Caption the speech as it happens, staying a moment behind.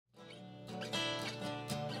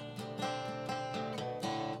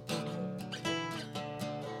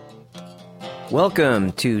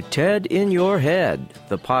Welcome to TED in Your Head,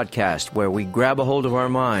 the podcast where we grab a hold of our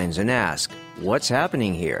minds and ask, what's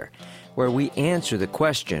happening here? Where we answer the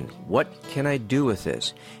question, what can I do with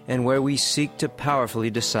this? And where we seek to powerfully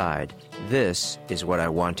decide, this is what I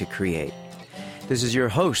want to create. This is your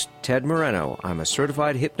host, Ted Moreno. I'm a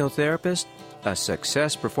certified hypnotherapist, a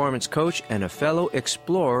success performance coach, and a fellow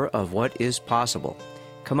explorer of what is possible.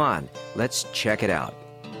 Come on, let's check it out.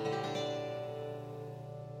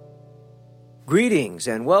 Greetings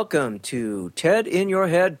and welcome to TED in Your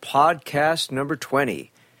Head podcast number 20.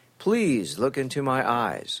 Please look into my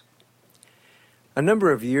eyes. A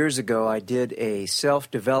number of years ago, I did a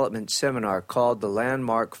self-development seminar called the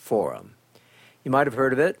Landmark Forum. You might have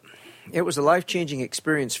heard of it. It was a life-changing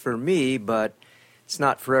experience for me, but it's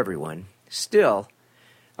not for everyone. Still,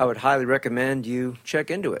 I would highly recommend you check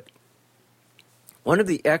into it. One of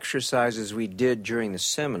the exercises we did during the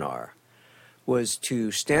seminar was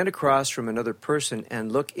to stand across from another person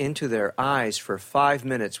and look into their eyes for 5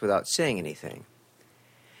 minutes without saying anything.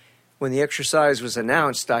 When the exercise was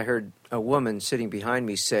announced, I heard a woman sitting behind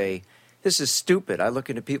me say, "This is stupid. I look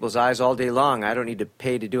into people's eyes all day long. I don't need to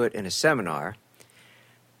pay to do it in a seminar."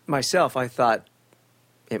 Myself, I thought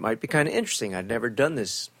it might be kind of interesting. I'd never done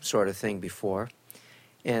this sort of thing before.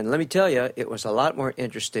 And let me tell you, it was a lot more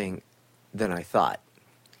interesting than I thought.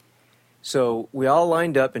 So we all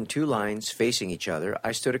lined up in two lines facing each other.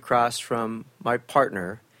 I stood across from my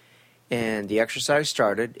partner, and the exercise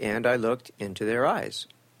started, and I looked into their eyes.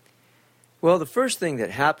 Well, the first thing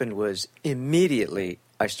that happened was immediately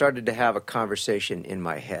I started to have a conversation in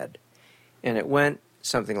my head. And it went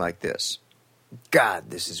something like this.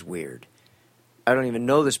 God, this is weird. I don't even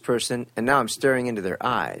know this person, and now I'm staring into their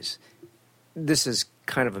eyes. This is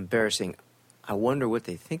kind of embarrassing. I wonder what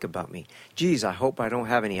they think about me. Geez, I hope I don't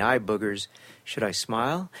have any eye boogers. Should I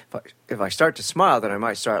smile? If I start to smile, then I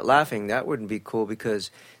might start laughing. That wouldn't be cool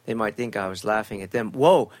because they might think I was laughing at them.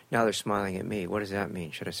 Whoa, now they're smiling at me. What does that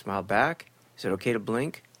mean? Should I smile back? Is it okay to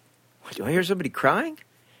blink? What, do I hear somebody crying?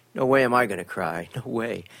 No way am I going to cry. No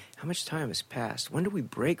way. How much time has passed? When do we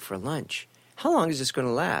break for lunch? How long is this going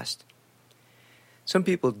to last? Some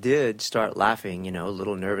people did start laughing,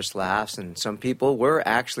 little nervous laughs, and some people were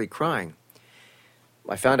actually crying.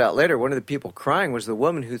 I found out later one of the people crying was the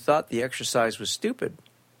woman who thought the exercise was stupid.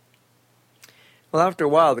 Well, after a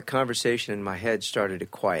while, the conversation in my head started to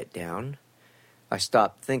quiet down. I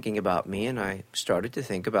stopped thinking about me, and I started to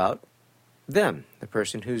think about them, the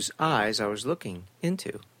person whose eyes I was looking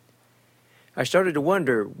into. I started to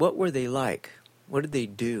wonder, what were they like? What did they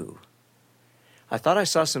do? I thought I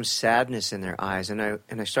saw some sadness in their eyes, and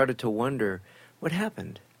I started to wonder, what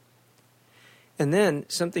happened? And then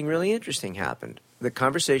something really interesting happened. The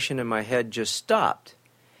conversation in my head just stopped,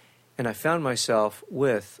 and I found myself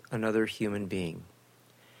with another human being.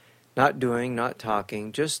 Not doing, not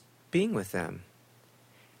talking, just being with them.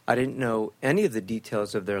 I didn't know any of the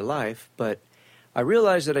details of their life, but I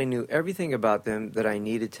realized that I knew everything about them that I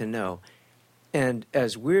needed to know. And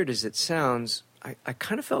as weird as it sounds, I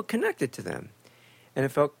kind of felt connected to them, and it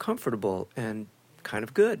felt comfortable and kind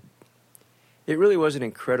of good. It really was an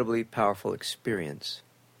incredibly powerful experience.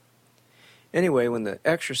 Anyway, when the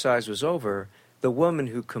exercise was over, the woman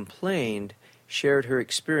who complained shared her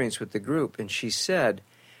experience with the group, and she said,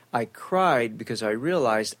 "I cried because I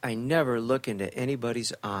realized I never look into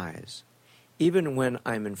anybody's eyes. Even when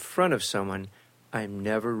I'm in front of someone, I'm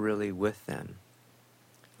never really with them."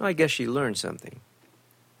 Well, I guess she learned something.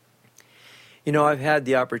 I've had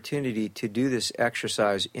the opportunity to do this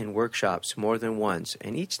exercise in workshops more than once,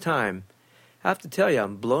 and each time, I have to tell you,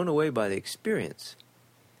 I'm blown away by the experience.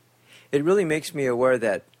 It really makes me aware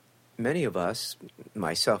that many of us,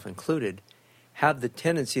 myself included, have the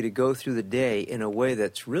tendency to go through the day in a way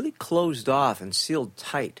that's really closed off and sealed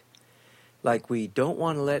tight. Like we don't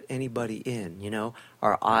want to let anybody in,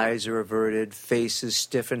 Our eyes are averted, faces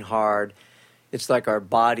stiff and hard. It's like our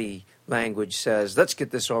body language says, let's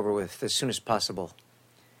get this over with as soon as possible.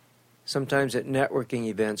 Sometimes at networking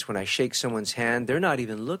events, when I shake someone's hand, they're not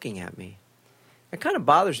even looking at me. It kind of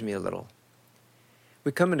bothers me a little.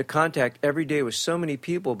 We come into contact every day with so many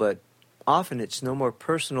people, but often it's no more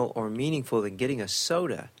personal or meaningful than getting a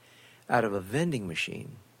soda out of a vending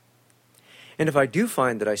machine. And if I do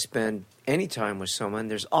find that I spend any time with someone,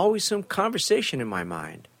 there's always some conversation in my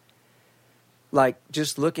mind. Like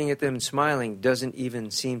just looking at them and smiling doesn't even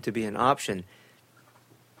seem to be an option.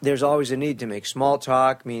 There's always a need to make small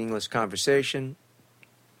talk, meaningless conversation.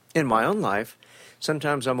 In my own life,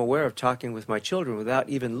 sometimes I'm aware of talking with my children without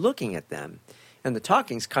even looking at them. And the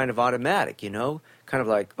talking's kind of automatic, Kind of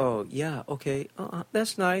like, oh, yeah, okay,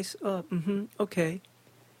 that's nice, okay.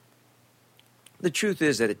 The truth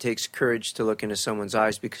is that it takes courage to look into someone's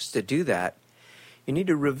eyes, because to do that, you need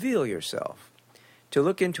to reveal yourself. To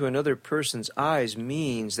look into another person's eyes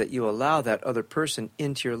means that you allow that other person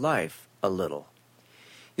into your life a little.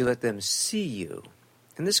 You let them see you.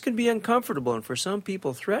 And this can be uncomfortable and for some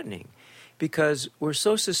people threatening, because we're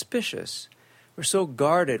so suspicious, we're so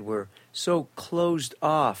guarded, we're so closed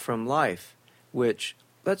off from life, which,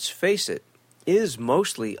 let's face it, is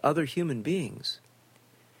mostly other human beings.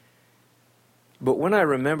 But when I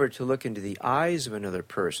remember to look into the eyes of another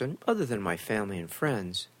person, other than my family and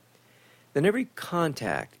friends, then every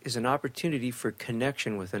contact is an opportunity for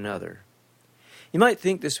connection with another. You might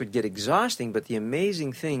think this would get exhausting, but the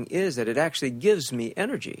amazing thing is that it actually gives me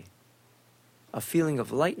energy, a feeling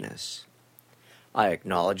of lightness. I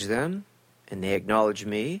acknowledge them, and they acknowledge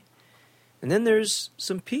me, and then there's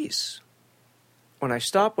some peace. When I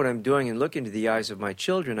stop what I'm doing and look into the eyes of my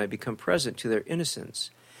children, I become present to their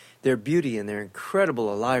innocence, their beauty, and their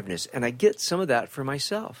incredible aliveness, and I get some of that for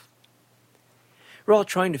myself. We're all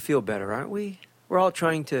trying to feel better, aren't we? We're all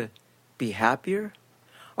trying to be happier.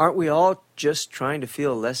 Aren't we all just trying to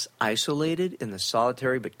feel less isolated in the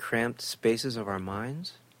solitary but cramped spaces of our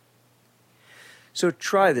minds? So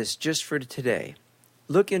try this just for today.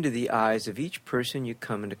 Look into the eyes of each person you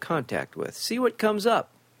come into contact with. See what comes up.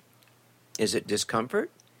 Is it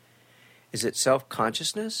discomfort? Is it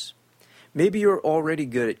self-consciousness? Maybe you're already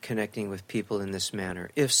good at connecting with people in this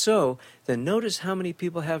manner. If so, then notice how many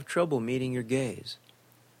people have trouble meeting your gaze.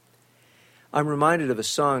 I'm reminded of a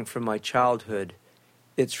song from my childhood.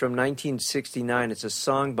 It's from 1969. It's a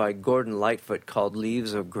song by Gordon Lightfoot called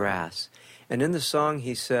Leaves of Grass. And in the song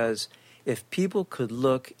he says, "If people could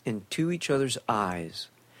look into each other's eyes,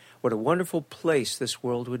 what a wonderful place this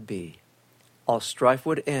world would be. All strife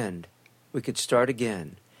would end. We could start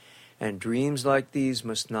again. And dreams like these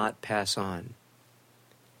must not pass on."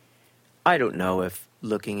 I don't know if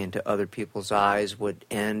looking into other people's eyes would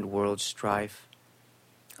end world strife.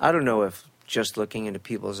 I don't know if just looking into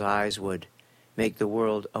people's eyes would make the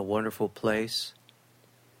world a wonderful place.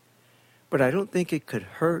 But I don't think it could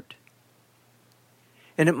hurt.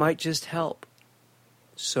 And it might just help.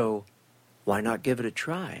 So why not give it a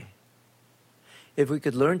try? If we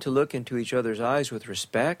could learn to look into each other's eyes with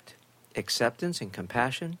respect, acceptance, and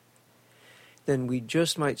compassion, then we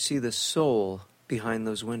just might see the soul behind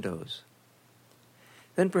those windows.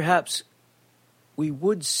 Then perhaps we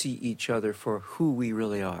would see each other for who we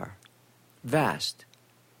really are. Vast,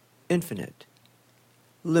 infinite,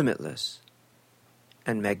 limitless,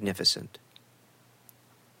 and magnificent.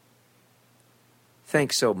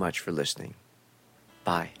 Thanks so much for listening.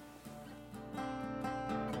 Bye.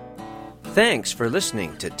 Thanks for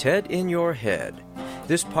listening to TED in Your Head.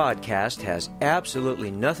 This podcast has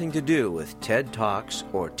absolutely nothing to do with TED Talks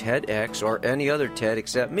or TEDx or any other TED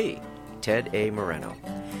except me, Ted A. Moreno.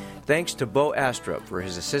 Thanks to Bo Astrup for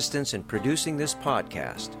his assistance in producing this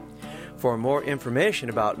podcast. For more information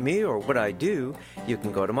about me or what I do, you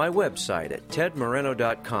can go to my website at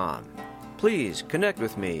tedmoreno.com. Please connect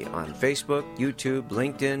with me on Facebook, YouTube,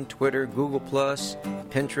 LinkedIn, Twitter, Google+,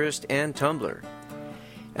 Pinterest, and Tumblr.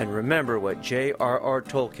 And remember what J.R.R.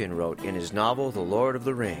 Tolkien wrote in his novel The Lord of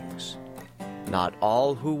the Rings. Not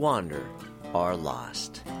all who wander are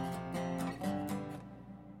lost.